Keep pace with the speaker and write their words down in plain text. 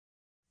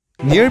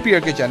नियरपियर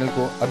के चैनल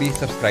को अभी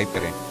सब्सक्राइब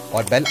करें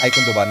और बेल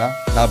आइकन दबाना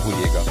ना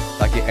भूलिएगा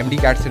ताकि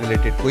MDCAT से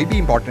रिलेटेड कोई भी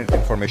इंपॉर्टेंट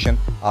इंफॉर्मेशन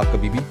आप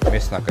कभी भी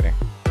मिस ना करें।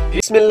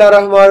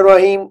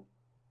 बिस्मिल्लाहिर्रहमानिर्रहीम।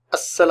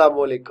 अस्सलाम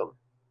वालेकुम।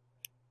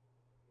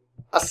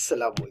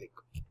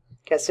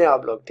 कैसे हैं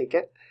आप लोग? ठीक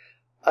है।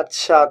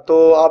 अच्छा,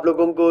 तो आप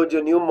लोगों को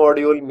जो न्यू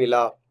मॉड्यूल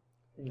मिला,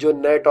 जो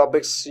नए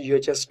टॉपिक्स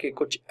UHS के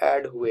कुछ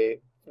ऐड हुए,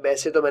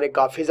 वैसे तो मैंने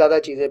काफ़ी ज़्यादा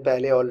चीज़ें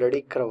पहले ऑलरेडी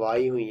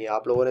करवाई हुई हैं।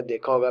 आप लोगों ने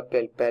देखा होगा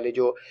पहले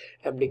जो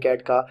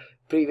MDCAT का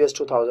प्रीवियस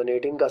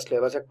 2018 का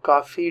सिलेबस है,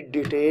 काफ़ी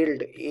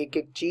डिटेल्ड एक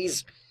एक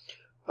चीज़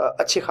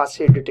अच्छी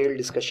खासी डिटेल्ड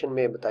डिस्कशन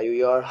में बताई हुई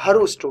है। और हर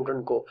उस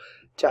स्टूडेंट को,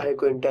 चाहे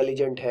कोई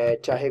इंटेलिजेंट है,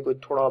 चाहे कोई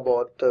थोड़ा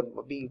बहुत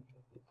अभी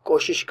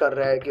कोशिश कर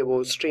रहा है कि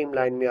वो स्ट्रीम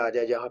लाइन में आ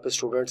जाए जहाँ पे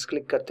स्टूडेंट्स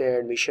क्लिक करते हैं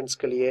एडमिशन्स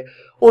के लिए,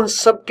 उन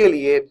सब के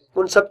लिए,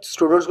 उन सब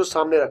स्टूडेंट्स को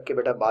सामने रख के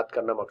बेटा बात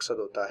करना मकसद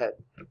होता है।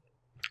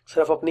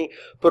 सिर्फ अपनी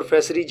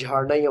प्रोफेसरी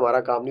झाड़ना ही हमारा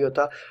काम नहीं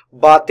होता।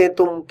 बातें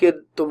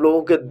तुम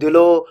लोगों के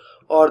दिलों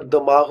और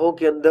दिमागों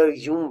के अंदर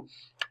यूं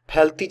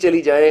फैलती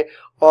चली जाएं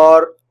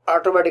और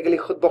ऑटोमेटिकली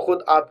खुद ब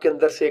खुद आपके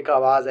अंदर से एक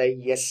आवाज आई,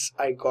 yes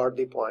I got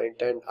the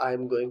point and I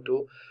am going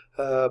to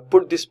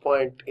put this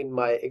point in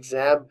my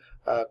exam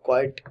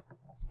quite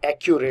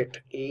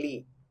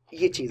accurately.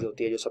 ये चीज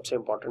होती है जो सबसे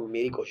इंपॉर्टेंट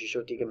मेरी कोशिश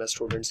होती है कि मैं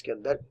स्टूडेंट्स के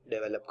अंदर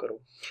डेवलप करूं।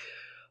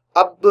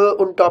 अब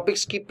उन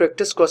टॉपिक्स की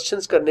प्रैक्टिस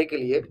क्वेश्चंस करने के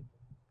लिए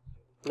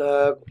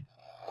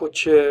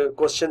कुछ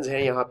क्वेश्चंस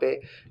हैं यहाँ पे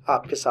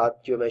आपके साथ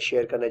जो मैं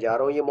शेयर करने जा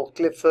रहा हूँ। ये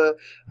मुख्तलिफ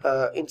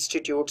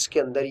इंस्टीट्यूट्स के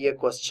अंदर ये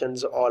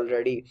क्वेश्चंस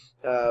ऑलरेडी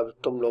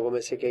तुम लोगों में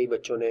से कई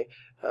बच्चों ने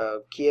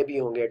किए भी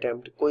होंगे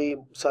अटेम्प्ट। कोई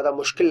ज़्यादा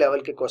मुश्किल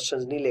लेवल के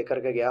क्वेश्चंस नहीं लेकर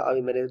के गया।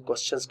 अभी मैंने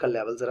क्वेश्चंस का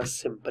लेवल ज़रा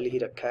सिंपल ही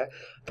रखा है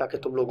ताकि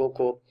तुम लोगों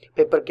को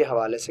पेपर के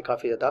हवाले से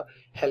काफ़ी ज़्यादा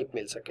हेल्प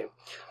मिल सके।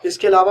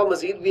 इसके अलावा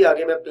मज़ीद भी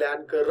आगे मैं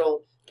प्लान कर रहा हूँ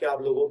कि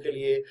आप लोगों के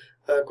लिए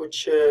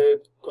कुछ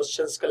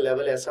क्वेश्चंस का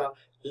लेवल ऐसा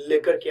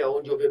लेकर के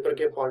आऊं जो पेपर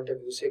के पॉइंट ऑफ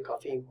व्यू से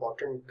काफी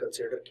इंपॉर्टेंट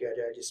कंसीडर किया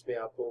जाए, जिसमें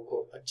आप लोगों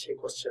को अच्छे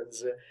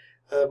क्वेश्चंस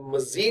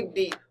मजीद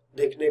भी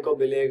देखने को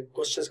मिले।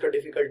 क्वेश्चंस का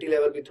डिफिकल्टी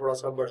लेवल भी थोड़ा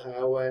सा बढ़ाया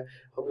हुआ है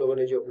हम लोगों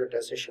ने। जो अपना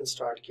टेस्ट सेशन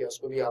स्टार्ट किया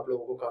उसमें भी आप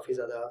लोगों को काफी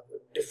ज्यादा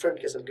डिफरेंट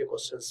किस्म के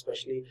क्वेश्चन,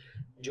 स्पेशली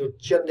जो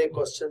चंद एक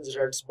क्वेश्चन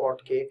रेड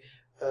स्पॉट के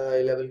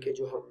लेवल के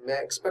जो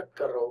मैं एक्सपेक्ट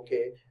कर रहा हूँ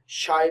कि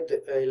शायद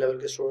लेवल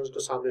के स्टूडेंट्स को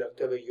सामने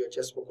रखते हुए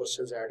UHS में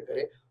क्वेश्चन ऐड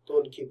करें, तो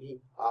उनकी भी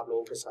आप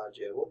लोगों के साथ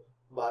जो है वो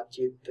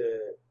बातचीत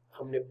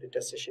हमने अपने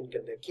टेस्ट सेशन के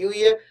अंदर की हुई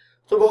है।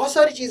 तो बहुत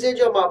सारी चीजें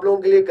जो हम आप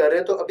लोगों के लिए कर रहे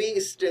हैं। तो अभी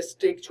इस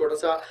टेस्ट एक छोटा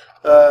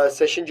सा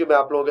सेशन जो मैं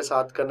आप लोगों के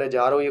साथ करने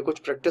जा रहा हूँ, ये कुछ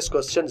प्रैक्टिस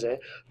क्वेश्चंस हैं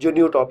जो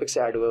न्यू टॉपिक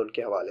से ऐड हुए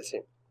उनके हवाले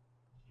से।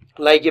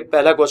 लाइक ये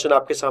पहला क्वेश्चन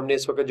आपके सामने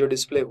इस वक्त जो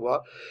डिस्प्ले हुआ,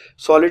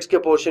 सॉलिड्स के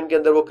पोर्शन के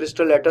अंदर वो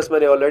क्रिस्टल लेटर्स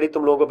मैंने ऑलरेडी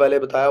तुम लोगों को पहले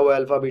बताया हुआ है,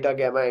 अल्फा बीटा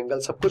गैमा एंगल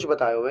सब कुछ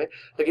बताए हुए हैं,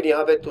 लेकिन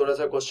यहाँ पे थोड़ा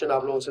सा क्वेश्चन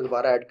आप लोगों से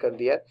दोबारा ऐड कर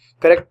दिया है।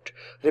 Correct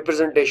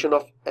representation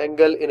of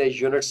angle in a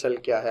unit cell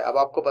क्या है? अब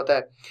आपको पता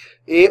है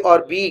A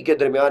और B के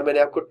दरमियान मैंने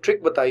आपको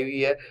ट्रिक बताई हुई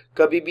है,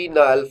 कभी भी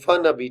ना अल्फा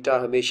ना बीटा,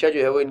 हमेशा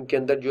जो है वो इनके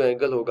अंदर जो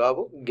एंगल होगा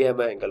वो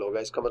गैमा एंगल होगा।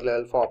 इसका मतलब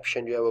अल्फा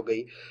ऑप्शन जो है वो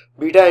गई।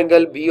 बीटा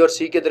एंगल B और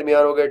C के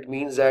दरमियान होगा, इट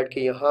मींस दैट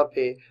कि यहाँ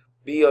पे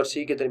B और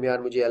C के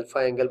दरमियान मुझे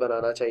अल्फा एंगल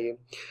बनाना चाहिए।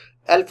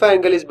 Alpha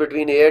angle is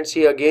between A and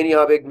C। Again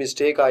यहाँ पे एक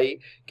मिस्टेक आई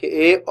कि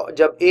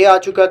जब A आ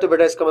चुका है तो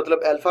बेटा इसका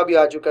मतलब अल्फा भी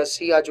आ चुका है,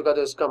 C आ चुका है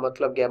तो इसका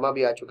मतलब गैमा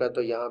भी आ चुका है,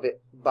 तो यहाँ पे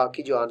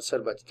बाकी जो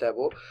आंसर बचता है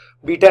वो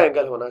बीटा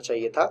एंगल होना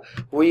चाहिए था।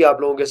 वही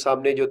आप लोगों के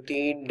सामने जो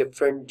तीन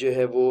डिफरेंट जो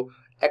है वो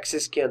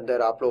एक्सिस के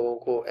अंदर आप लोगों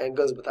को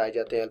एंगल्स बताए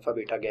जाते हैं, अल्फा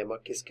बीटा गैमा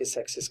किस किस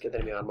एक्सिस के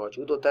दरमियान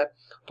मौजूद होता है।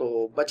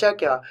 तो बचा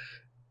क्या?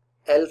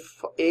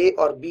 अल्फा A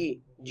और B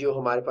जो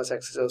हमारे पास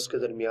एक्सिस है उसके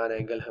दरमियान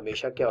एंगल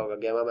हमेशा क्या होगा?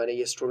 गैमा। मैंने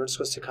ये स्टूडेंट्स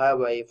को सिखाया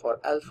हुआ है, for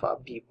alpha,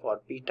 B for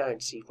beta and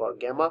C for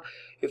gamma.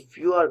 If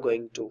you are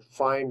going to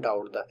find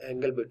out the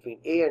angle between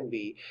A and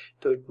B,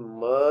 तो it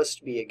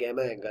must be A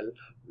gamma angle,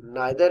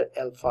 neither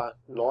alpha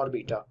nor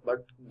beta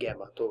but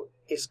gamma. तो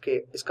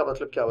इसका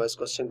मतलब क्या हुआ? इस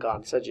question का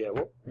answer जो है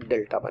वो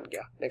डेल्टा बन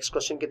गया। नेक्स्ट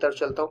क्वेश्चन की तरफ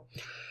चलता हूँ।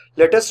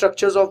 Latest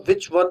structures of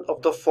which one of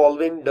the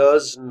following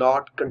does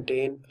not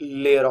contain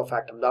layer of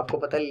atom? आपको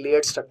पता है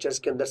लेयर्ड स्ट्रक्चर्स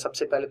के अंदर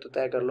सबसे पहले तो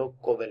तय कर लो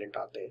कोवेलेंट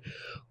आते हैं।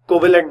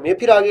 कोवेलेंट में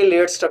फिर आगे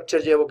लेयर्ड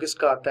स्ट्रक्चर जो है वो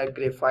किसका आता है?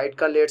 ग्रेफाइट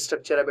का लेयर्ड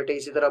स्ट्रक्चर है बेटे।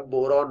 इसी तरह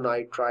बोरॉन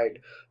नाइट्राइड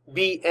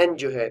BN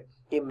जो है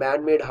ये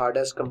मैन मेड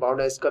हार्डेस्ट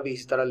कंपाउंड है, इसका भी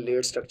इसी तरह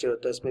लेयर्ड स्ट्रक्चर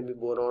होता है। इसमें भी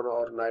बोरॉन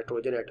और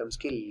नाइट्रोजन एटम्स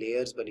की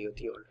लेयर्स बनी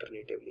होती है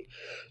अल्टरनेटिवली।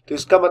 तो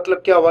इसका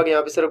मतलब क्या हुआ कि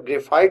यहाँ पे सिर्फ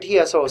ग्रेफाइट ही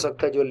ऐसा हो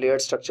सकता है जो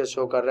लेयर्ड स्ट्रक्चर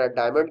शो कर रहा है।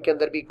 डायमंड के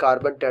अंदर भी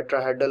कार्बन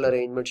टेट्राहेड्रल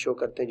अरेंजमेंट शो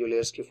करते हैं जो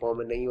लेयर्स की फॉर्म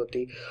में नहीं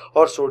होती।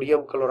 और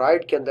सोडियम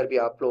क्लोराइड के अंदर भी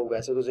आप लोग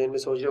वैसे तो ज़हन में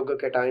सोच रहे होगा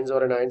कैटाइंस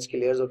और एनाइंस की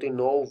लेयर्स होती है।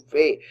 नो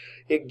वे,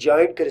 एक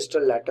जॉइंट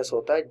क्रिस्टल लैटिस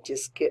होता है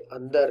जिसके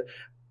अंदर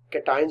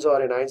कैटाइंस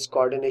और एनाइंस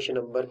कोऑर्डिनेशन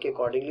नंबर के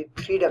अकॉर्डिंगली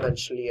 3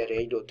 डायमेंशनली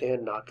अरेंज्ड होते हैं,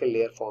 ना कि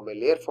लेयर फॉर्म में।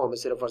 लेयर फॉर्म में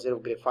सिर्फ और सिर्फ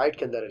ग्रेफाइट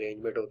के अंदर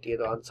अरेंजमेंट होती है,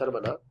 तो आंसर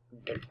बना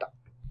delta.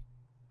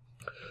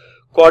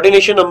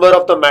 Coordination number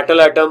of the metal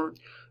atom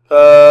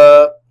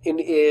in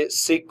A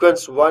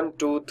sequence 1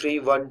 2 3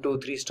 1 2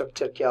 3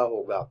 structure क्या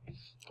होगा?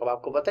 अब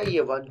आपको पता है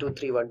ये 1 2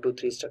 3 1 2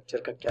 3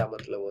 स्ट्रक्चर का क्या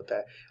मतलब होता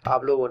है।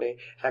 आप लोगों ने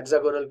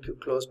हेक्सागोनल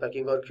क्लोज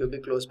पैकिंग और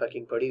क्यूबिक क्लोज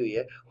पैकिंग पढ़ी हुई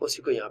है,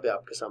 उसी को यहाँ पे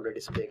आपके सामने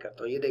डिस्प्ले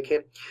करता हूँ। ये देखें,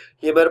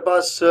 ये मेरे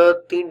पास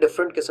 3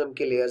 डिफरेंट किस्म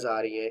की लेयर्स आ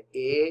रही हैं,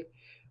 ए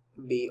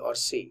बी और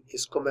सी।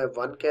 इसको मैं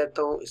 1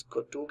 कहता हूँ,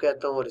 इसको 2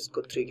 कहता हूँ और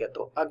इसको 3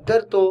 कहता हूँ।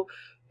 अगर तो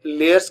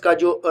लेयर्स का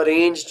जो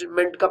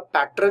अरेंजमेंट का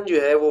पैटर्न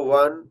जो है वो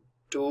 1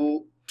 2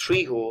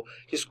 3 हो,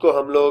 जिसको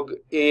हम लोग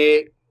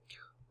ए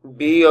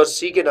बी और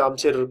सी के नाम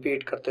से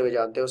रिपीट करते हुए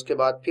जानते हैं, उसके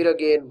बाद फिर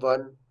अगेन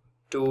 1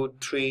 2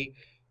 3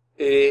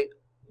 ए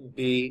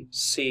बी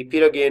सी,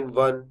 फिर again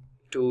 1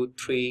 2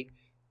 3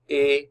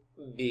 A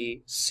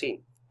B C.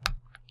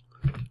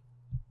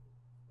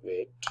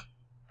 Wait,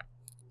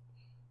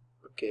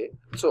 okay,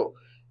 सो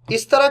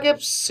इस तरह के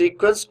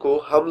सीक्वेंस को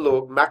हम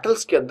लोग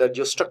मेटल्स के अंदर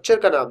जो स्ट्रक्चर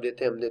का नाम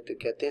देते हैं, हम देते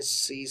कहते हैं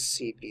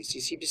CCP.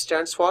 CCP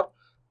stands for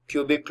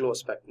cubic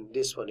close packing.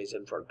 This one is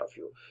in front of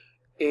you,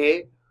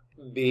 A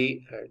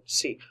B and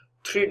C,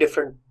 3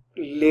 different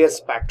layers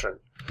pattern,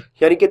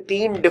 यानी कि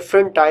 3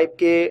 डिफरेंट टाइप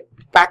के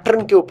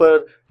पैटर्न के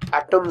ऊपर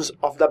एटम्स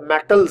ऑफ द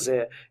मेटल्स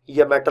है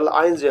या मेटल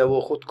आयंस है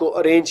वो खुद को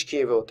अरेंज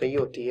किए हुए होते हैं। ये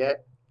होती है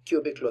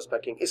क्यूबिक क्लोज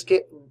पैकिंग।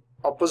 इसके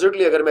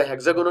ऑपोजिटली अगर मैं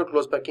हेक्सागोनल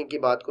क्लोज पैकिंग की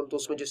बात करूं तो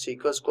उसमें जो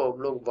सीक्वेंस को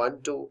हम लोग 1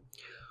 2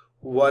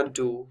 1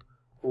 2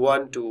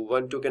 1 2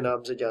 1 2 के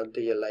नाम से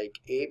जानते हैं, like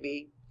A B,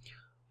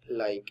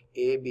 like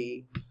A B,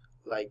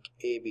 like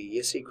A B.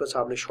 ये सीक्वेंस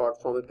आपने शॉर्ट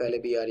फॉर्म में पहले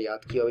भी यार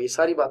याद किया हुआ। ये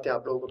सारी बातें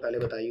आप लोगों को पहले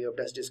बताई हुई है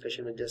टेस्ट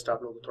डिस्कशन में, जस्ट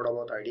आप लोगों को थोड़ा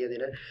बहुत आइडिया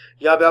देना है।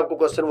 यहाँ पे आपको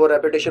क्वेश्चन वो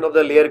रेपिटेशन ऑफ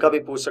द लेयर का भी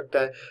पूछ सकता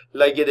है।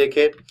 लाइक ये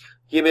देखें,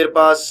 ये मेरे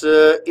पास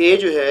ए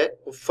जो है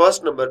वो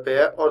फर्स्ट नंबर पे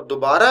है और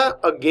दोबारा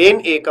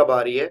अगेन ए कब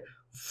आ रही है,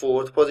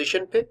 4th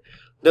पोजीशन पे।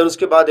 देन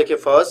उसके बाद देखिए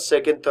first,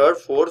 second, third,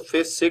 fourth,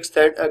 fifth, sixth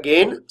and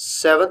again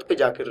 7th पे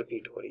जाकर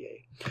रिपीट हो रही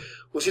है।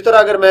 उसी तरह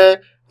अगर मैं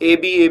ए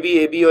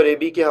बी और ए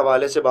बी के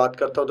हवाले से बात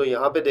करता हूं तो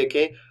यहाँ पे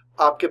देखें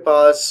आपके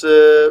पास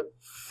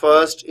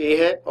फर्स्ट ए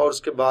है और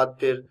उसके बाद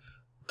फिर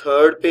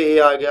थर्ड पे ए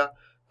आ गया,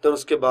 तो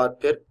उसके बाद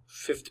फिर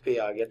 5th पे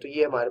आ गया। तो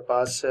ये हमारे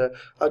पास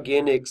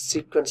अगेन एक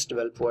सीक्वेंस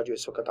डेवलप हुआ जो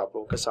इस वक्त आप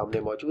लोगों के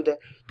सामने मौजूद है।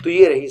 तो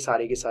ये रही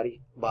सारी की सारी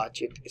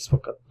बातचीत इस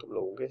वक्त तुम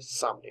लोगों के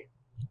सामने।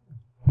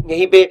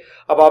 यहीं पे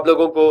अब आप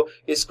लोगों को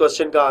इस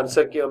क्वेश्चन का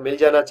आंसर क्या मिल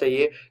जाना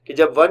चाहिए कि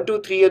जब 1 2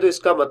 3 है तो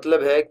इसका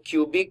मतलब है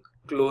क्यूबिक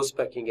क्लोज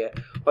पैकिंग है।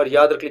 और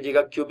याद रख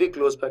लीजिएगा क्यूबिक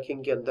क्लोज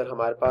पैकिंग के अंदर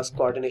हमारे पास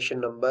कोऑर्डिनेशन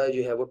नंबर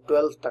जो है वो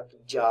 12 तक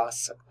जा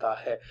सकता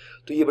है।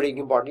 तो ये बड़ी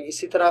इंपॉर्टेंट।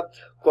 इसी तरह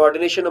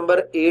कोऑर्डिनेशन नंबर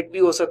 8 भी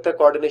हो सकता है,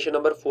 कोऑर्डिनेशन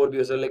नंबर 4 भी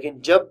हो सकता है, लेकिन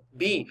जब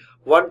भी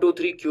 1 2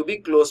 3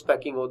 क्यूबिक क्लोज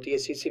पैकिंग होती है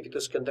सीसीपी तो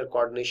उसके अंदर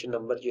कोऑर्डिनेशन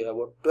नंबर जो है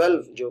वो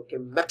 12, जो कि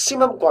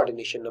मैक्सिमम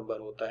कोऑर्डिनेशन नंबर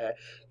होता है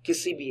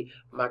किसी भी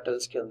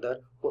मेटल्स के अंदर,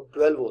 वो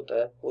 12 होता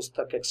है, उस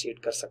तक एक्सीड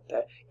कर सकता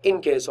है in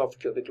case of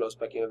cubic close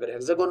packing. अगर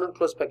हेक्सागोनल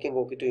क्लोज पैकिंग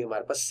होगी तो ये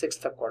हमारे पास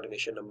 6 तक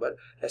कोऑर्डिनेशन नंबर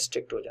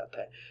रेस्ट्रिक्ट हो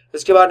जाता है।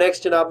 इसके बाद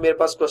नेक्स्ट जनाब मेरे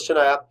पास क्वेश्चन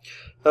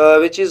आया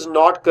which is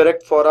not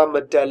correct for a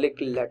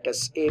metallic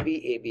lattice A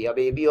B. अब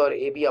ए बी और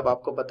ए बी अब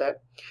आपको पता है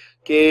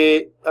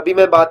कि अभी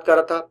मैं बात कर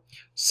रहा था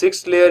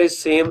 6th layer is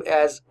same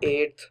as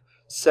 8th,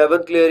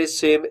 7th layer is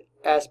same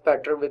as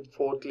pattern with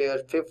 4th layer,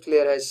 5th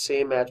layer is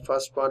same as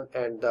first one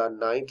and the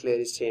 9th layer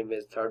is same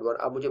as third one।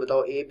 अब मुझे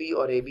बताओ A B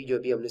और A B जो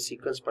भी हमने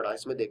sequence पढ़ा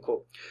इसमें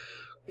देखो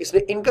इसने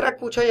इनकरेक्ट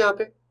पूछा यहाँ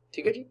पे,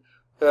 ठीक है जी,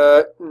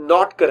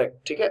 नॉट करेक्ट,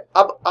 ठीक है।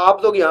 अब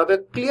आप लोग यहाँ पे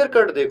क्लियर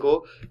कट देखो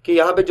कि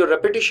यहाँ पे जो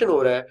रेपिटेशन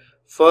हो रहा है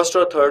फर्स्ट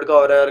और थर्ड का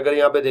हो रहा है, अगर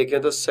यहाँ पे देखें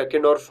तो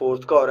सेकंड और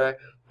फोर्थ का हो रहा है,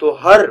 तो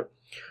हर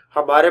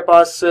हमारे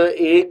पास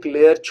एक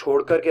लेयर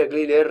छोड़ करके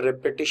अगली लेयर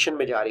रेपिटेशन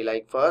में जा रही,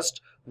 like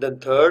first then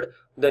third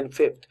then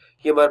 5th।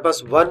 ये हमारे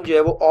पास 1 जो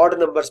है वो ऑड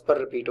नंबर्स पर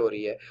रिपीट हो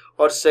रही है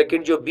और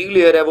सेकंड जो बी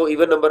लेयर है वो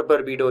इवन नंबर पर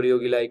रिपीट हो रही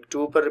होगी, लाइक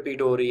 2 पर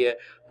रिपीट हो रही है,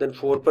 देन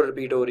 4 पर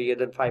रिपीट हो रही है,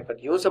 देन 5 पर।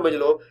 यूं समझ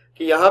लो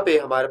कि यहाँ पे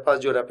हमारे पास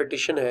जो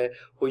रेपिटेशन है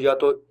वो या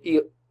तो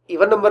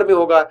इवन नंबर में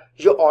होगा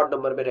या ऑड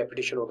नंबर में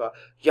रेपिटेशन होगा।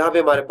 यहाँ पे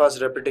हमारे पास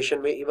रेपिटेशन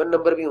में इवन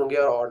नंबर भी होंगे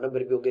और ऑड नंबर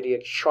भी होंगे।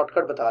 एक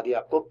शॉर्टकट बता दिया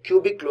आपको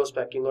क्यूबिक क्लोज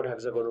पैकिंग और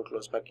हेक्सागोनल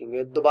क्लोज पैकिंग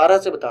में। दोबारा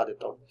से बता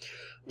देता हूँ,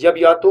 जब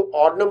या तो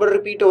ऑड नंबर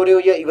रिपीट हो रहे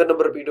हो या इवन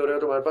नंबर रिपीट हो रहे हो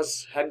तो हमारे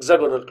पास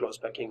हेक्सागोनल क्लोज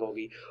पैकिंग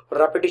होगी।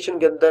 और रेपिटेशन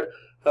के अंदर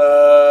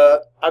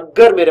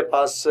अगर मेरे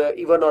पास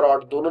इवन और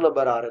ऑड दोनों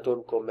नंबर आ रहे हैं तो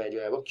उनको मैं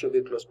जो है वो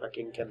क्यूबिक क्लोज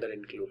पैकिंग के अंदर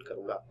इंक्लूड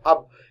करूंगा।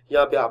 अब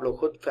यहाँ पे आप लोग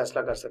खुद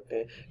फैसला कर सकते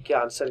हैं कि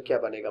आंसर क्या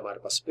बनेगा हमारे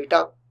पास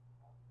बेटा,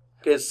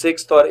 कि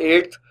 6th और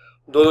 8th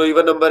दोनों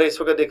इवन नंबर इस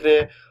वक्त दिख रहे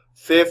हैं,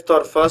 5th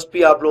और फर्स्ट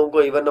भी आप लोगों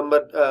को इवन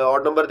नंबर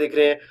ऑड नंबर दिख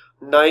रहे हैं,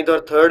 9th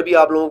और 3rd भी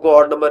आप लोगों को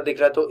ऑड नंबर दिख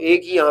रहा है। तो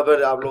एक ही यहाँ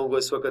पर आप लोगों को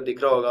इस वक्त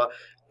दिख रहा होगा,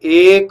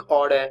 एक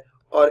ऑड है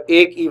और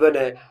एक इवन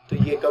है, तो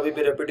ये कभी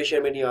भी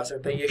रेपिटेशन में नहीं आ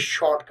सकता। ये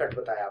शॉर्टकट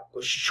बताया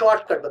आपको,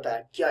 शॉर्टकट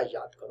बताया, क्या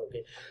याद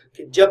करोगे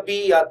कि जब भी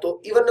या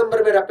तो इवन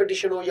नंबर में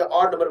रेपिटेशन हो या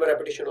ऑड नंबर में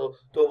रेपिटेशन हो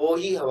तो वो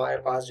ही हमारे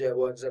पास जो है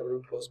वो हेक्सागोनल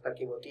क्लोज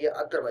पैकिंग होती है,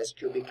 अदरवाइज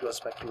क्यूबिक क्लोज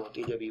पैकिंग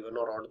होती है जब इवन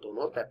और ऑड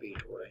दोनों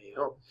रिपीट हो रहे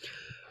हो।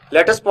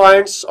 Latest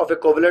points of A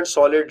covalent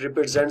solid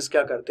represents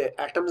क्या करते हैं,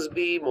 एटम्स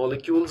भी,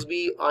 मॉलिक्यूल्स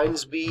भी,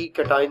 आयंस भी,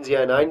 कैटायंस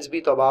या एनायंस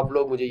भी। तो अब आप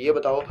लोग मुझे ये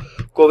बताओ,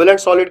 कोवेलेंट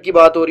सॉलिड की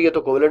बात हो रही है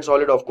तो कोवेलेंट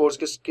सॉलिड ऑफ कोर्स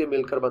किसके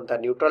मिलकर बनता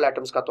है, न्यूट्रल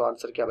एटम्स का। तो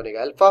आंसर क्या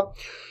बनेगा, अल्फा।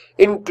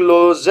 इन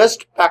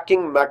closest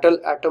packing metal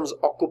atoms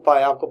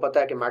occupy, आपको पता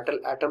है कि मेटल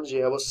एटम्स जो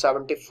है वो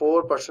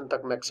 74%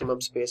 तक मैक्सिमम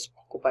स्पेस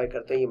ऑक्यूपाई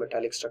करते हैं। ये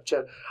मेटालिक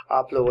स्ट्रक्चर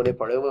आप लोगों ने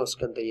पढ़े हुए हैं,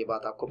 उसके अंदर ये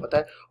बात आपको पता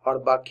है। और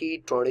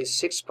बाकी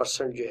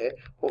 26% जो है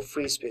वो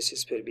फ्री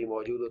स्पेसिस फिर भी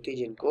मौजूद होती है,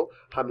 जिनको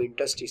हम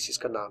इंटरस्टिसेस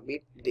का नाम भी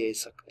दे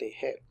सकते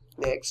हैं।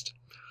 Next,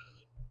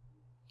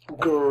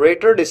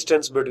 greater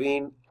distance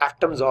between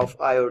atoms of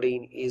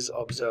iodine is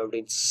observed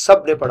in,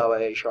 सबने पढ़ा हुआ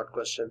है शॉर्ट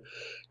क्वेश्चन,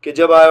 कि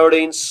जब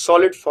आयोडीन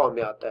सॉलिड फॉर्म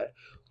में आता है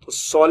तो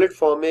सॉलिड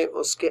फॉर्म में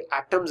उसके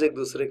एटम्स एक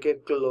दूसरे के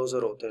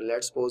क्लोजर होते हैं।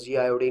 लेट्स सपोज ये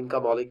आयोडीन का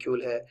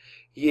मॉलिक्यूल है,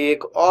 ये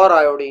एक और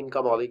आयोडीन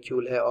का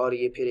मॉलिक्यूल है, और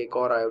ये फिर एक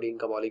और आयोडीन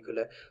का मॉलिक्यूल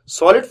है।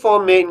 सॉलिड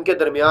फॉर्म में इनके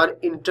दरमियान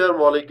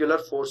intermolecular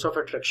force of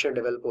attraction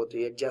develop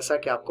होती है, जैसा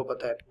कि आपको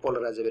पता है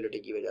पोलराइजेबिलिटी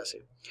की वजह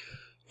से।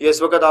 ये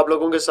इस वक्त आप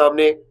लोगों के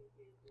सामने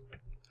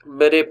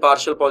मैंने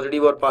पार्शियल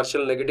पॉजिटिव और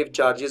पार्शियल नेगेटिव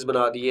चार्जेस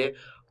बना दिए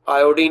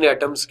आयोडीन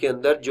एटम्स के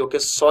अंदर, जो कि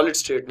सॉलिड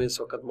स्टेट में इस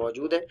वक्त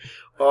मौजूद है।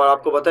 और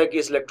आपको पता है कि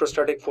इस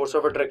electrostatic force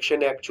of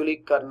attraction actually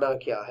करना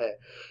क्या है।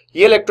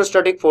 ये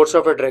electrostatic force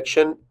of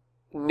attraction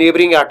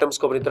neighbouring atoms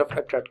को अपनी तरफ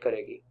अट्रैक्ट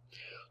करेगी।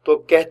 तो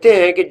कहते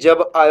हैं कि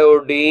जब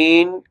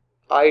आयोडीन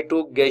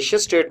I2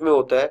 गैसियस स्टेट में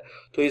होता है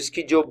तो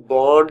इसकी जो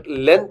बॉन्ड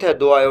लेंथ है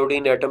दो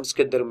आयोडीन एटम्स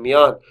के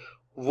दरमियान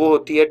वो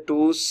होती है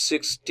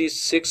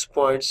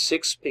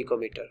 266.6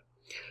 पिकोमीटर।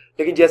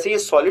 लेकिन जैसे ये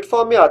सॉलिड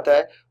फॉर्म में आता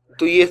है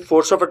तो ये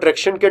फोर्स ऑफ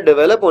अट्रैक्शन के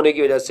डेवलप होने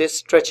की वजह से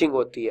स्ट्रेचिंग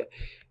होती है।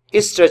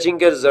 इस स्ट्रेचिंग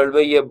के रिजल्ट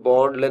में ये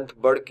बॉन्ड लेंथ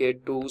बढ़ के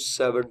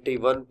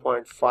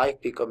 271.5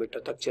 पिकोमीटर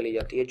तक चली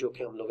जाती है, जो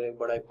कि हम लोगों ने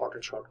बड़ा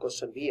इंपॉर्टेंट शॉर्ट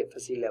क्वेश्चन भी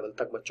एफएससी लेवल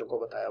तक बच्चों को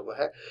बताया हुआ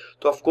है।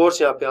 तो ऑफ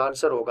कोर्स यहाँ पे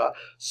आंसर होगा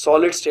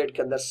सॉलिड स्टेट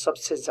के अंदर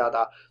सबसे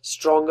ज्यादा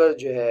स्ट्रॉन्गर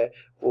जो है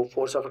वो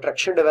फोर्स ऑफ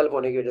अट्रैक्शन डेवलप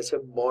होने की वजह से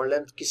बॉन्ड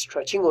लेंथ की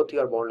स्ट्रेचिंग होती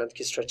है, और बॉन्ड लेंथ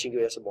की स्ट्रेचिंग की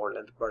वजह से बॉन्ड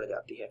लेंथ बढ़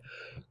जाती है।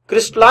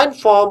 Crystalline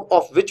form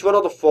of which one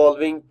of the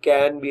following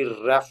can be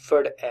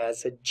referred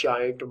as a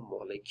giant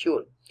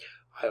molecule,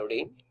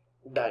 iodine,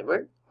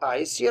 diamond,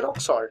 ice या रॉक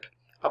सॉल्ट।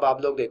 अब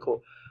आप लोग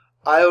देखो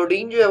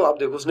आयोडीन जो है आप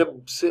देखो उसने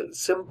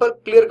सिंपल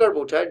क्लियर कट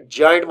पूछा है,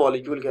 जायंट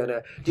मॉलिक्यूल कहना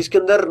है जिसके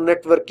अंदर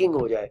नेटवर्किंग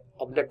हो जाए।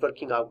 अब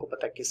नेटवर्किंग आपको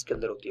पता है किसके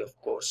अंदर होती है, ऑफ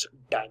कोर्स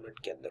डायमंड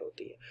के अंदर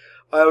होती है।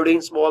 आयोडीन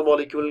स्मॉल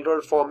मॉलिक्यूलर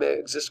फॉर्म में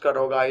एग्जिस्ट कर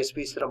रहा होगा, आइस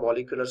भी इस तरह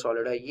मॉलिक्यूलर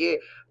सॉलिड है। ये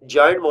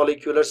जायंट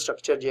मॉलिक्यूलर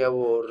स्ट्रक्चर जो है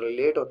वो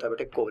रिलेट होता है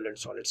बेटे कोवेलेंट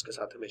सॉलिड्स के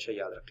साथ, हमेशा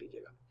याद रख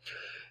लीजिएगा।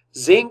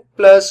 Zinc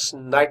plus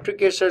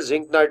nitric acid,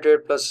 zinc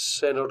nitrate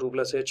plus NO2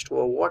 plus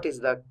H2O,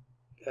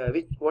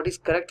 what is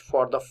correct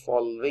for the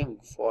following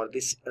for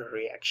this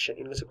reaction,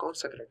 इनमें से कौन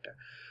सा करेक्ट है।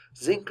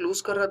 जिंक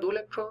लूज कर रहा है 2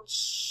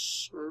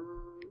 इलेक्ट्रॉन्स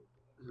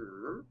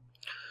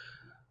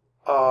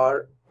और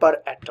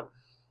पर एटम,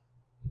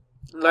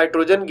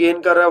 नाइट्रोजन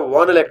गेन कर रहा है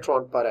 1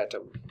 इलेक्ट्रॉन पर एटम।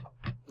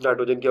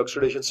 नाइट्रोजन की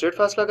ऑक्सीडेशन स्टेट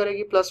फासला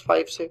करेगी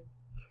 +5 से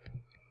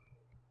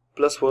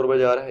 +4 पे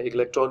जा रहा है, 1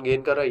 इलेक्ट्रॉन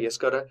गेन कर रहा है, यस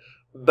कर रहा है।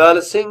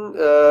 Balancing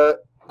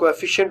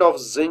coefficient of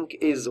zinc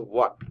is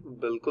 1,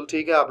 बिल्कुल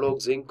ठीक है, आप लोग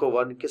जिंक को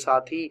 1 के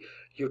साथ ही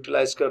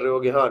यूटिलाइज कर रहे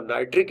होगे। हाँ,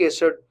 नाइट्रिक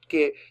एसिड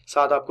के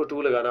साथ आपको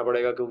 2 लगाना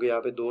पड़ेगा क्योंकि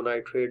यहाँ पे 2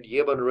 नाइट्रेट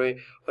ये बन रहे हैं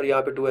और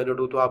यहाँ पे 2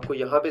 NO2, तो आपको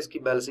यहाँ पे इसकी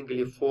बैलेंसिंग के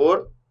लिए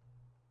 4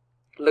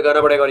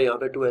 लगाना पड़ेगा और यहाँ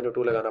पे 2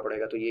 NO2 लगाना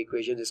पड़ेगा। तो ये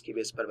इक्वेशन इसकी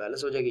बेस पर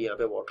बैलेंस हो जाएगी। यहाँ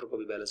पे वाटर को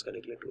भी बैलेंस करने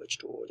के लिए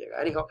 2H2O हो जाएगा।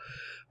 Anyhow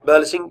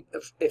balancing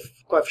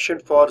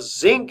coefficient for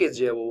zinc is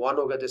जो वो 1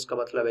 होगा, तो इसका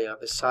मतलब है यहाँ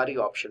पे सारी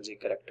ऑप्शंस ही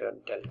करेक्ट है,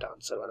 डेल्टा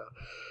आंसर बना।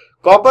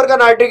 कॉपर का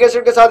नाइट्रिक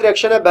एसिड के साथ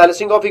रिएक्शन है,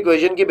 बैलेंसिंग ऑफ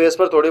इक्वेशन की बेस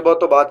पर थोड़ी बहुत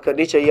तो बात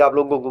करनी चाहिए आप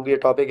लोगों को क्योंकि ये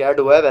टॉपिक ऐड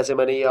हुआ है। वैसे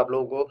मैंने ये आप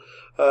लोगों को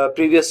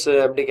प्रीवियस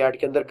MDCAT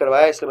के अंदर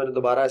करवाया, इसलिए मैंने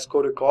दोबारा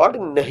इसको रिकॉर्ड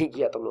नहीं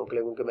किया तुम लोगों के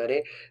लिए, क्योंकि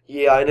मैंने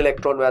ये आयन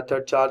इलेक्ट्रॉन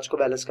मेथड चार्ज को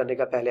बैलेंस करने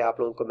का पहले आप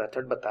लोगों को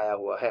मेथड बताया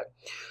हुआ है।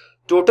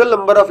 Total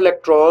number of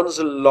electrons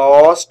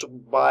lost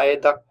by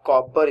the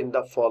copper in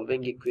the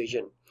following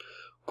equation.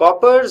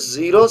 Copper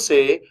 0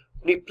 से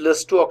अपनी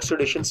 +2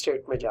 ऑक्सीडेशन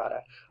स्टेट में जा रहा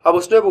है। अब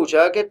उसने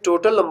पूछा कि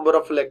टोटल नंबर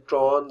ऑफ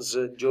इलेक्ट्रॉन्स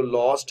जो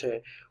लॉस्ट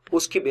हैं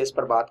उसकी बेस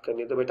पर बात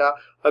करनी है। तो बेटा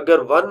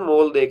अगर 1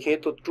 मोल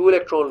देखें तो 2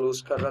 इलेक्ट्रॉन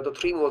लूज कर रहा है, तो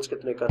 3 मोल्स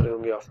कितने कर रहे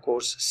होंगे, ऑफ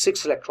कोर्स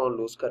 6 इलेक्ट्रॉन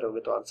लूज कर रहे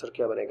होंगे। तो आंसर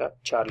क्या बनेगा,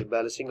 4।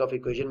 बैलेंसिंग ऑफ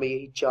इक्वेशन में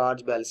यही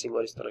चार्ज बैलेंसिंग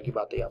और इस तरह की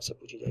बातें आपसे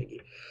पूछी जाएंगी।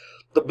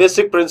 The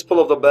basic principle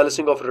of the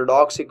balancing of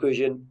redox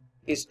equation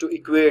is to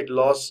equate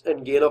loss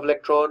and gain of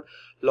electron,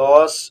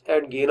 loss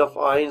and gain of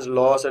ions,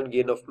 loss and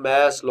gain of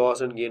mass,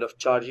 loss and gain of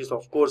charges।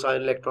 of course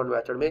ion electron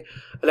method में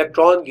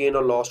electron gain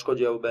और loss को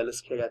जो है वो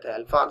balance किया जाता है।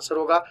 Alpha answer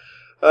होगा।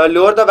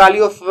 lower the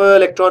value of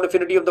electron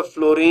affinity of the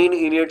fluorine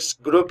in its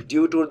group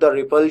due to the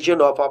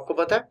repulsion of, आपको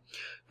पता है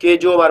कि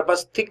जो हमारे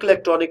पास thick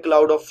electronic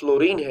cloud of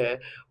fluorine है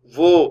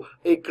वो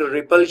एक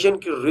रिपल्जन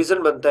की रीजन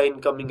बनता है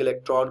इनकमिंग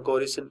इलेक्ट्रॉन को,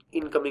 और इस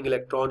इनकमिंग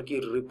इलेक्ट्रॉन की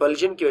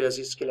रिपल्जन की वजह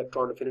से इसकी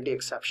इलेक्ट्रॉन एफिनिटी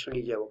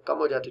एक्सेप्शनली जो है वो कम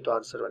हो जाती है। तो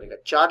आंसर बनेगा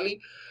Charlie.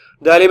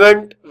 The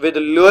element with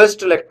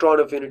lowest electron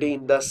affinity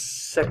in the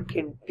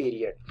second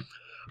period.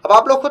 अब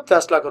आप लोग खुद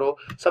फैसला करो,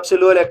 सबसे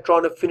लो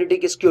इलेक्ट्रॉन एफिनिटी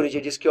किसकी होनी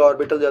चाहिए, जिसके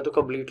ऑर्बिटल या तो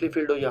कंप्लीटली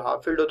फील्ड हो या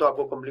हाफ फील्ड हो। तो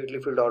आपको कंप्लीटली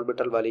फील्ड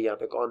ऑर्बिटल वाली यहाँ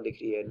पे कौन दिख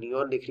रही है,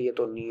 नियॉन दिख रही है।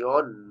 तो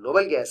नियॉन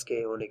नोबल गैस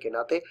के होने के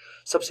नाते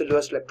सबसे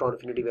lowest electron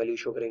affinity value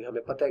show करेंगे।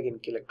 हमें पता है कि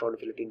इनकी इलेक्ट्रॉन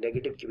एफिनिटी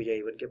नेगेटिव की बजाय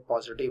इवन के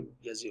पॉजिटिव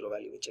या जीरो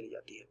वैल्यू में चली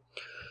जाती है।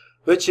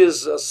 Which is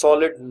a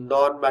solid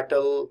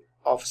non-metal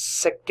of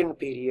second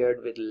period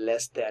with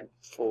less than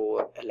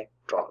 4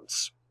 electrons।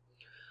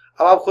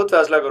 अब आप खुद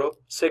फैसला करो,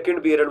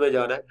 सेकंड पीरियड में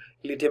जाना है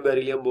लिथियम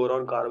बेरिलियम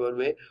बोरॉन कार्बन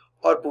में,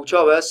 और पूछा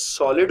हुआ है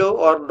सॉलिड हो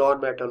और नॉन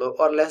मेटल हो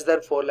और लेस देन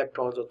 4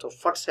 इलेक्ट्रॉन्स हो, तो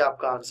फट से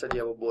आपका आंसर जो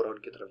है वो बोरॉन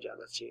की तरफ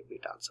जाना चाहिए।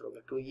 बीटा आंसर होगा,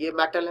 क्योंकि ये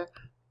मेटल है,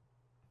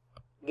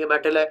 ये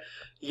मेटल है,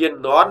 ये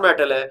नॉन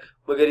मेटल है,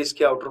 मगर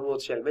इसके आउटर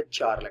मोस्ट शेल में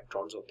 4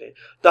 इलेक्ट्रॉन्स होते हैं।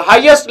 The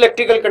highest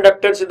electrical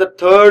conductance in the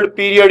third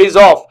period is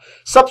of,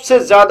 सबसे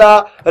ज्यादा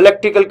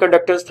इलेक्ट्रिकल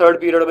कंडक्टेंस थर्ड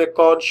पीरियड में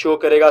कौन शो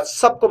करेगा,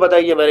 सबको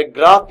बताइए। मैंने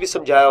ग्राफ भी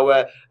समझाया हुआ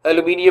है।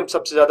 एल्यूमिनियम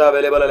सबसे ज्यादा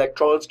अवेलेबल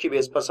इलेक्ट्रॉन्स की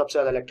बेस पर सबसे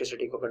ज्यादा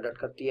इलेक्ट्रिसिटी को कंडक्ट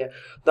करती है।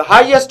 The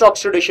highest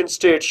oxidation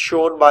state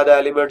shown by the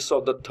elements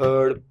of the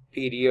third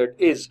period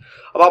is.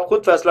 अब आप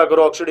खुद फैसला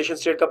करो, ऑक्सीडेशन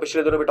स्टेट का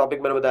पिछले दिनों में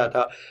टॉपिक मैंने बताया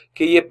था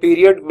कि ये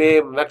पीरियड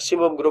में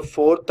मैक्सिमम ग्रुप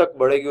 4 तक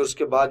बढ़ेगी और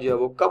उसके बाद जो है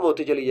वो कम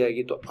होती चली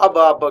जाएगी। तो अब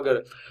आप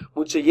अगर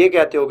मुझसे ये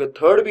कहते हो कि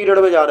थर्ड पीरियड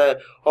में जाना है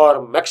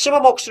और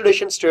मैक्सिमम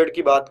ऑक्सीडेशन स्टेट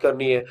की बात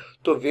करनी है,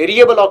 तो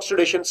वेरिएबल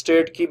ऑक्सीडेशन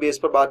स्टेट की बेस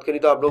पर बात करनी,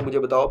 तो आप लोग मुझे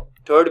बताओ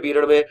थर्ड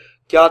पीरियड में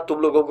क्या तुम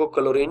लोगों को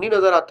क्लोरीन नहीं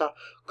नजर आता?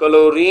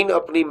 क्लोरीन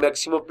अपनी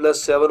मैक्सिमम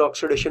 +7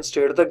 ऑक्सीडेशन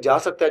स्टेट तक जा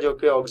सकता है, जो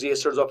कि ऑक्सी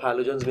एस्टर्स ऑफ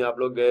हैलोजेंस में आप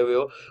लोग गए हुए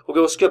हो, क्योंकि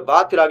उसके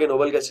बाद फिर आगे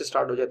नोबल गैसेस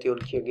स्टार्ट हो जाती है,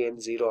 उनकी अगेन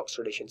 0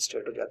 ऑक्सीडेशन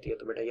स्टेट हो जाती है।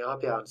 तो बेटा यहाँ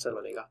पे आंसर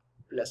बनेगा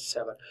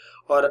 +7,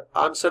 और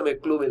आंसर में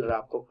क्लू मिल रहा है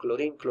आपको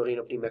क्लोरीन। क्लोरीन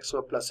अपनी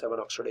मैक्सिमम +7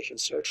 ऑक्सीडेशन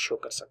स्टेट शो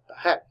कर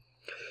सकता है।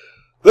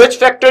 Which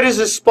factor is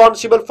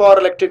responsible for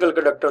electrical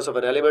conductance of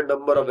an element?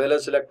 Number of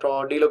valence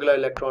electron,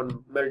 delocalized electron,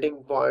 melting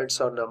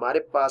points, और हमारे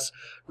पास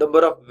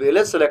number of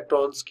valence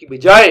electrons की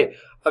बजाय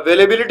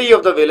availability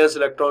of the valence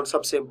electron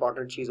सबसे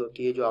important चीज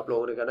होती है, जो आप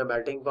लोगों ने कहना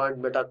मेल्टिंग पॉइंट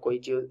बेटा कोई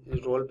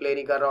चीज रोल प्ले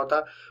नहीं कर रहा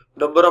होता।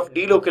 नंबर ऑफ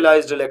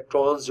डीलोकलाइज्ड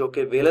इलेक्ट्रॉन्स, जो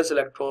कि वैलेंस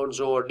इलेक्ट्रॉन्स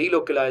हो और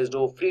डीलोकलाइज्ड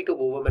हो, फ्री टू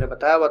मूव। मैंने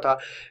बताया हुआ था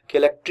कि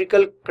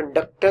इलेक्ट्रिकल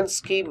कंडक्टेंस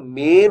की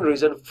main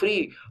reason free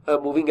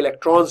moving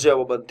electrons जो है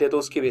वो बनते हैं, तो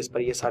उसकी बेस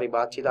पर ये सारी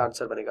बातचीत,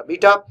 आंसर बनेगा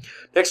बीटा।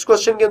 नेक्स्ट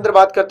क्वेश्चन के अंदर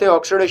बात करते हैं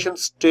oxidation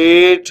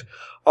state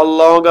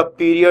along a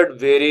period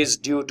varies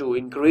due to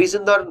increase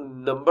in the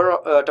number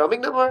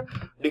atomic number,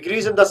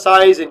 decrease in the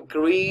size,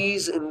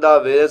 increase in the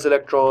valence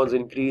electrons,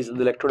 increase in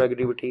the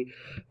electronegativity।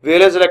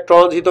 valence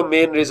electrons ही तो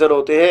main reason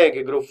होते हैं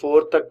कि group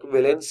 4 तक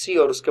valency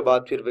और उसके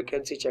बाद फिर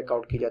vacancy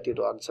checkout की जाती है,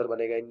 तो आंसर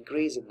बनेगा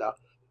increase in the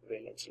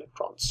valence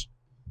electrons.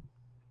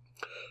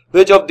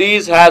 Which of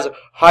these has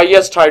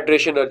highest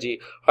hydration energy?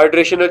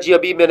 Hydration energy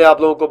अभी मैंने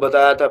आप लोगों को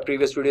बताया था,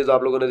 प्रीवियस वीडियोस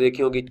आप लोगों ने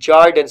देखी होंगी,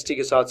 चार्ज डेंसिटी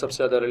के साथ सबसे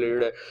ज्यादा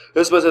रिलेटेड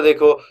है। इसमें से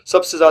देखो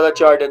सबसे ज्यादा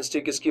चार्ज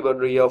डेंसिटी किसकी बन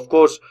रही है? Of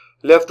course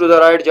left to the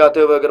right जाते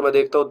हुए अगर मैं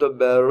देखता हूं तो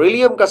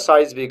बेरिलियम का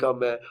साइज भी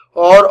कम है,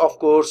 और ऑफ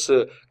कोर्स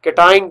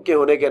कैटाइन के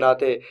होने के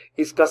नाते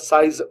इसका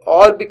साइज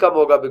और भी कम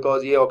होगा,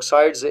 बिकॉज ये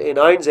ऑक्साइड्स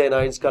एनाइंस है,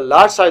 एनाइंस का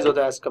लार्ज साइज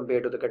होता है as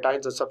compare to the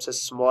cations, सबसे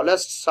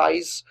स्मॉलेस्ट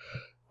साइज।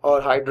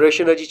 और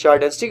हाइड्रेशन एनर्जी चार्ज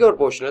डेंसिटी का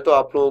प्रोपोर्शन है, तो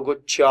आप लोगों को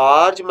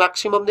चार्ज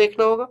मैक्सिमम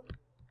देखना होगा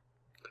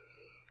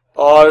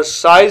और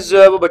साइज जो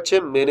है वो बच्चे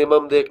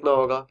मिनिमम देखना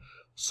होगा।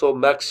 सो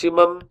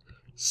मैक्सिमम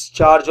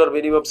चार्ज और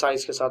मिनिमम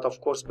साइज के साथ ऑफ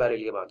कोर्स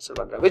बेरिलियम आंसर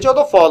बन रहा है। Which of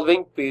the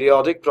following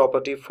periodic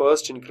property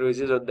first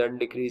increases and then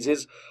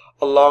decreases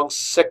along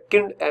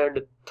second and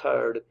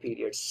third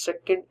period?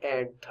 Second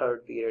and third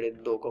period,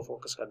 इन दो को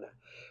फोकस करना है।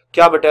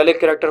 क्या metallic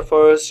character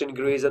first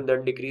increase and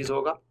then decrease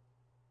होगा?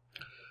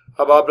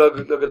 अब आप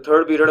लोग अगर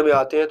थर्ड पीरियड में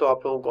आते हैं तो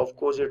आप लोगों को ऑफ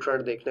कोर्स ये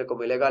ट्रेंड देखने को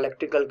मिलेगा।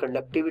 इलेक्ट्रिकल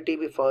कंडक्टिविटी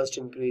भी first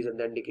increase and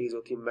then decrease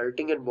होती है।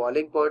 मेल्टिंग एंड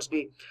बॉइलिंग पॉइंट्स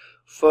भी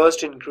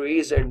first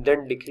increase and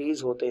then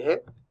decrease होते हैं।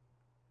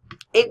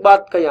 एक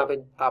बात का यहाँ पे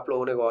आप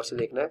लोगों ने गौर से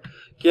देखना है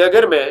कि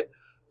अगर मैं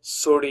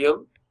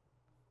सोडियम,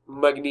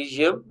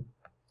 मैग्नीशियम,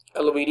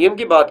 एल्यूमिनियम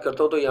की बात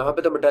करता हूँ तो यहाँ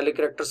पे तो मेटालिक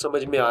कैरेक्टर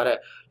समझ में आ रहा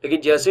है,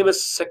 लेकिन जैसे मैं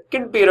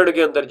सेकंड पीरियड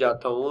के अंदर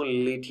जाता हूँ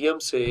लिथियम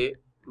से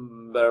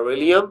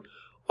बेरिलियम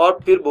और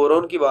फिर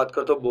बोरॉन की बात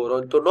करता हूँ,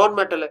 बोरॉन तो नॉन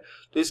मेटल है,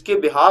 तो इसके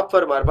बिहाफ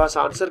पर हमारे पास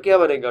आंसर क्या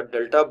बनेगा?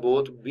 Delta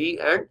both B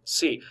and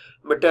C.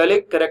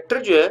 Metallic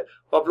character जो है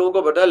वो आप लोगों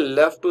को पता है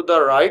left to the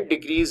right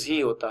decrease ही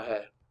होता है।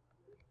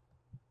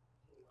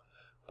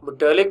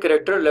 Metallic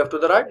character left to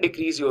the right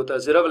decrease ही होता है,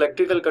 सिर्फ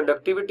इलेक्ट्रिकल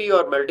कंडक्टिविटी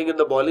और melting in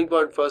the boiling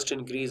point first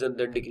increase and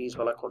then decrease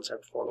वाला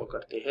कॉन्सेप्ट फॉलो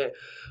करते हैं।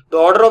 The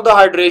order of the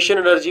hydration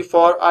energy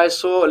for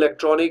iso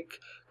electronic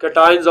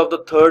cations of the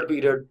third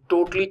period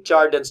totally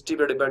charge density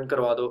पे depend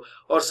करवा दो,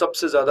 और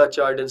सबसे ज्यादा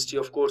charge density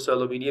of course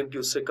aluminium की,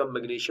 उससे कम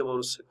मैग्नीशियम और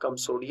उससे कम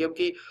सोडियम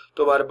की,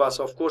 तो हमारे पास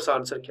ऑफ कोर्स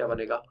आंसर क्या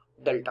बनेगा?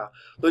 डेल्टा।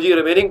 तो जी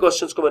रिमेनिंग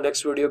क्वेश्चंस को मैं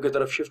नेक्स्ट वीडियो की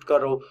तरफ शिफ्ट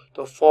कर रहा हूं,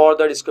 तो for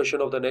the discussion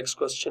of the next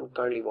question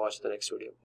kindly watch the next video.